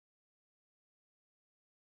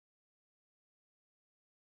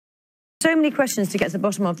So many questions to get to the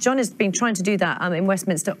bottom of. John has been trying to do that in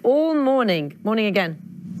Westminster all morning. Morning again.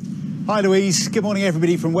 Hi, Louise. Good morning,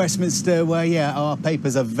 everybody from Westminster, where, our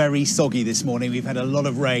papers are very soggy this morning. We've had a lot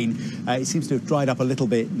of rain. It seems to have dried up a little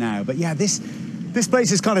bit now. But, this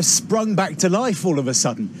place has kind of sprung back to life all of a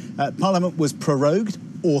sudden. Parliament was prorogued,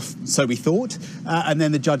 or so we thought. And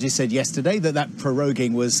then the judges said yesterday that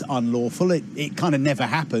proroguing was unlawful. It kind of never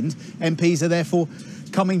happened. MPs are therefore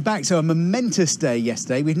coming back. So a momentous day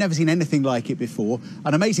yesterday. We've never seen anything like it before.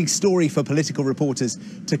 An amazing story for political reporters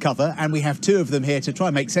to cover. And we have two of them here to try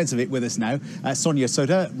and make sense of it with us now. Sonia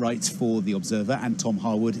Sodha writes for The Observer, and Tom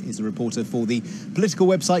Harwood is a reporter for the political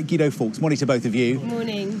website Guido Fawkes. Morning to both of you.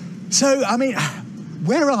 Morning. So,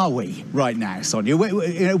 where are we right now, Sonia?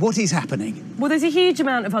 What is happening? Well, there's a huge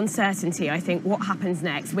amount of uncertainty, I think, what happens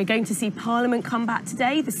next. We're going to see Parliament come back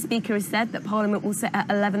today. The Speaker has said that Parliament will sit at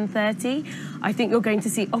 11:30. I think you're going to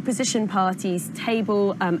see opposition parties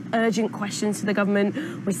table urgent questions to the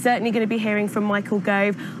government. We're certainly going to be hearing from Michael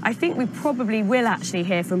Gove. I think we probably will actually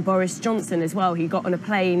hear from Boris Johnson as well. He got on a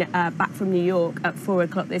plane back from New York at 4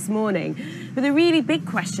 o'clock this morning. But the really big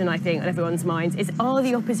question, I think, on everyone's minds is, are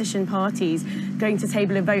the opposition parties going to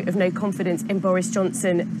table a vote of no confidence in Boris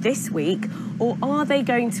Johnson this week, or are they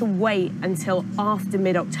going to wait until after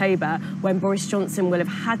mid-October, when Boris Johnson will have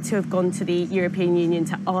had to have gone to the European Union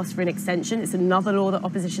to ask for an extension? It's another law that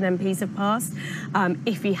opposition MPs have passed,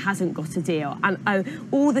 if he hasn't got a deal. And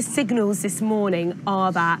all the signals this morning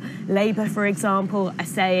are that Labour, for example, are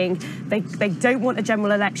saying they don't want a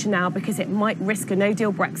general election now because it might risk a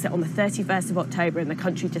no-deal Brexit on the 31st of October, and the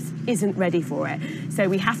country just isn't ready for it. So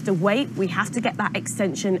we have to wait, we have to get that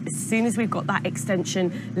extension. As soon as we've got that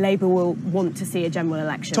extension, Labour will want to see a general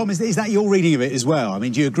election. Tom, is that your reading of it as well? I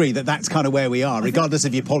mean, do you agree that that's kind of where we are, regardless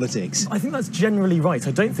of your politics? I think that's generally right.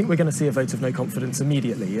 I don't think we're going to see a vote of no confidence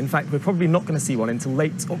immediately. In fact, we're probably not going to see one until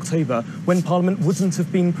late October, when Parliament wouldn't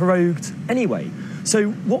have been prorogued anyway.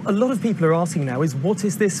 So what a lot of people are asking now is, what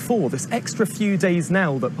is this for? This extra few days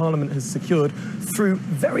now that Parliament has secured through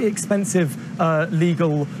very expensive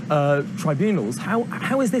legal tribunals.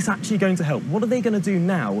 How is this actually going to help? What are they going to do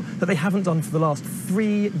now that they haven't done for the last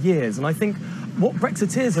 3 years? And I think what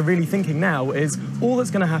Brexiteers are really thinking now is, all that's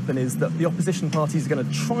going to happen is that the opposition parties are going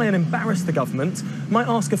to try and embarrass the government, might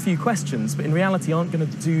ask a few questions, but in reality aren't going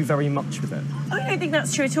to do very much with it. I don't think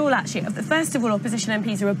that's true at all, actually. First of all, opposition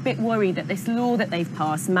MPs are a bit worried that this law that they've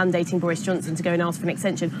passed, mandating Boris Johnson to go and ask for an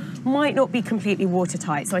extension, might not be completely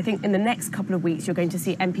watertight. So I think in the next couple of weeks, you're going to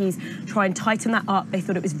see MPs try and tighten that up. They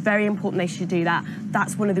thought it was very important they should do that.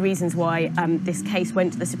 That's one of the reasons why this case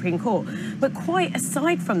went to the Supreme Court. But quite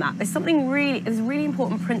aside from that, there's a really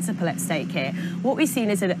important principle at stake here. What we've seen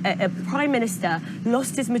is a Prime Minister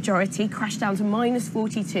lost his majority, crashed down to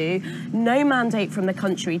 -42, no mandate from the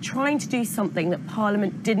country, trying to do something that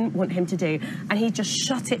Parliament didn't want him to do, and he just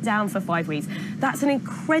shut it down for 5 weeks. That's an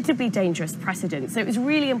incredibly dangerous precedent. So it was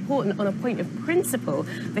really important, on a point of principle,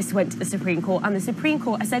 this went to the Supreme Court, and the Supreme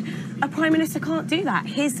Court has said a Prime Minister can't do that.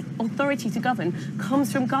 His authority to govern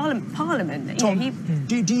comes from Parliament. Tom,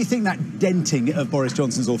 do you think that denting of Boris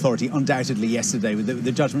Johnson's authority, undoubtedly yesterday with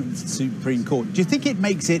the judgment of the Supreme Court, do you think it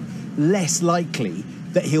makes it less likely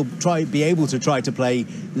that he'll be able to try to play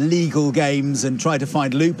legal games and try to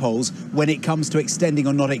find loopholes when it comes to extending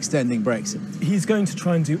or not extending Brexit? He's going to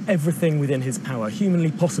try and do everything within his power,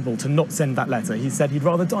 humanly possible, to not send that letter. He said he'd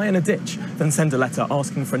rather die in a ditch than send a letter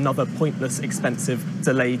asking for another pointless, expensive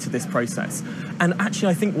delay to this process. And actually,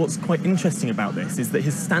 I think what's quite interesting about this is that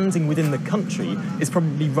his standing within the country is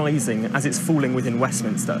probably rising as it's falling within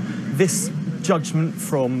Westminster. This judgment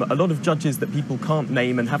from a lot of judges that people can't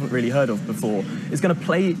name and haven't really heard of before is going to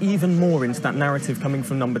play even more into that narrative coming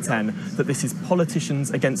from Number 10, that this is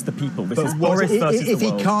politicians against the people. This is Boris versus the world. If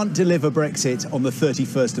he can't deliver Brexit on the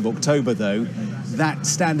 31st of October, though, that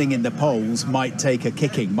standing in the polls might take a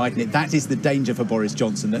kicking, mightn't it? That is the danger for Boris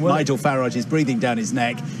Johnson, that Nigel Farage is breathing down his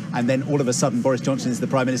neck, and then all of a sudden Boris Johnson is the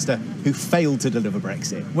Prime Minister who failed to deliver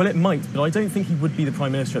Brexit. Well, it might, but I don't think he would be the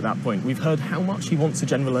Prime Minister at that point. We've heard how much he wants a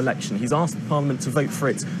general election. He's asked Parliament to vote for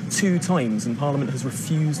it 2 times, and Parliament has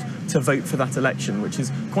refused to vote for that election, which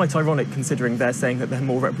is quite ironic considering they're saying that they're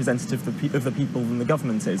more representative of the people than the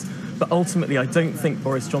government is. But ultimately, I don't think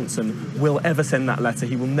Boris Johnson will ever send that letter.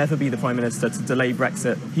 He will never be the Prime Minister to delay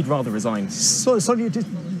Brexit. He'd rather resign. So, Sonia, just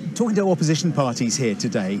talking to opposition parties here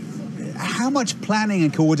today, how much planning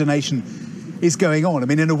and coordination is going on. I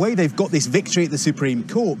mean, in a way, they've got this victory at the Supreme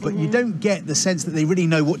Court, but you don't get the sense that they really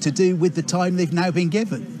know what to do with the time they've now been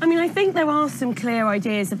given. I mean, I think there are some clear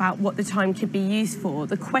ideas about what the time could be used for.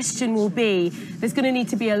 The question will be, there's going to need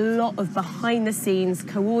to be a lot of behind-the-scenes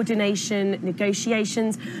coordination,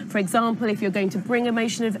 negotiations. For example, if you're going to bring a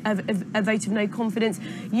motion of a vote of no confidence,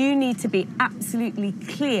 you need to be absolutely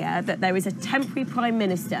clear that there is a temporary Prime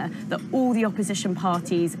Minister that all the opposition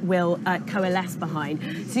parties will coalesce behind.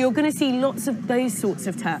 So you're going to see lots of those sorts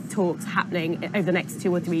of talks happening over the next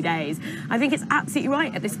 2 or 3 days. I think it's absolutely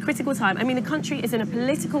right at this critical time. I mean, the country is in a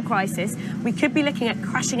political crisis. We could be looking at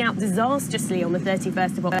crashing out disastrously on the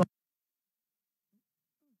 31st of October.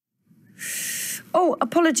 Oh,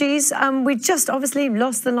 apologies. We just obviously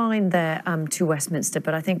lost the line there to Westminster,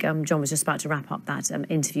 but I think John was just about to wrap up that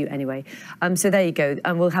interview anyway. So there you go.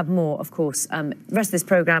 And we'll have more, of course, rest of this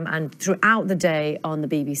programme and throughout the day on the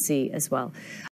BBC as well.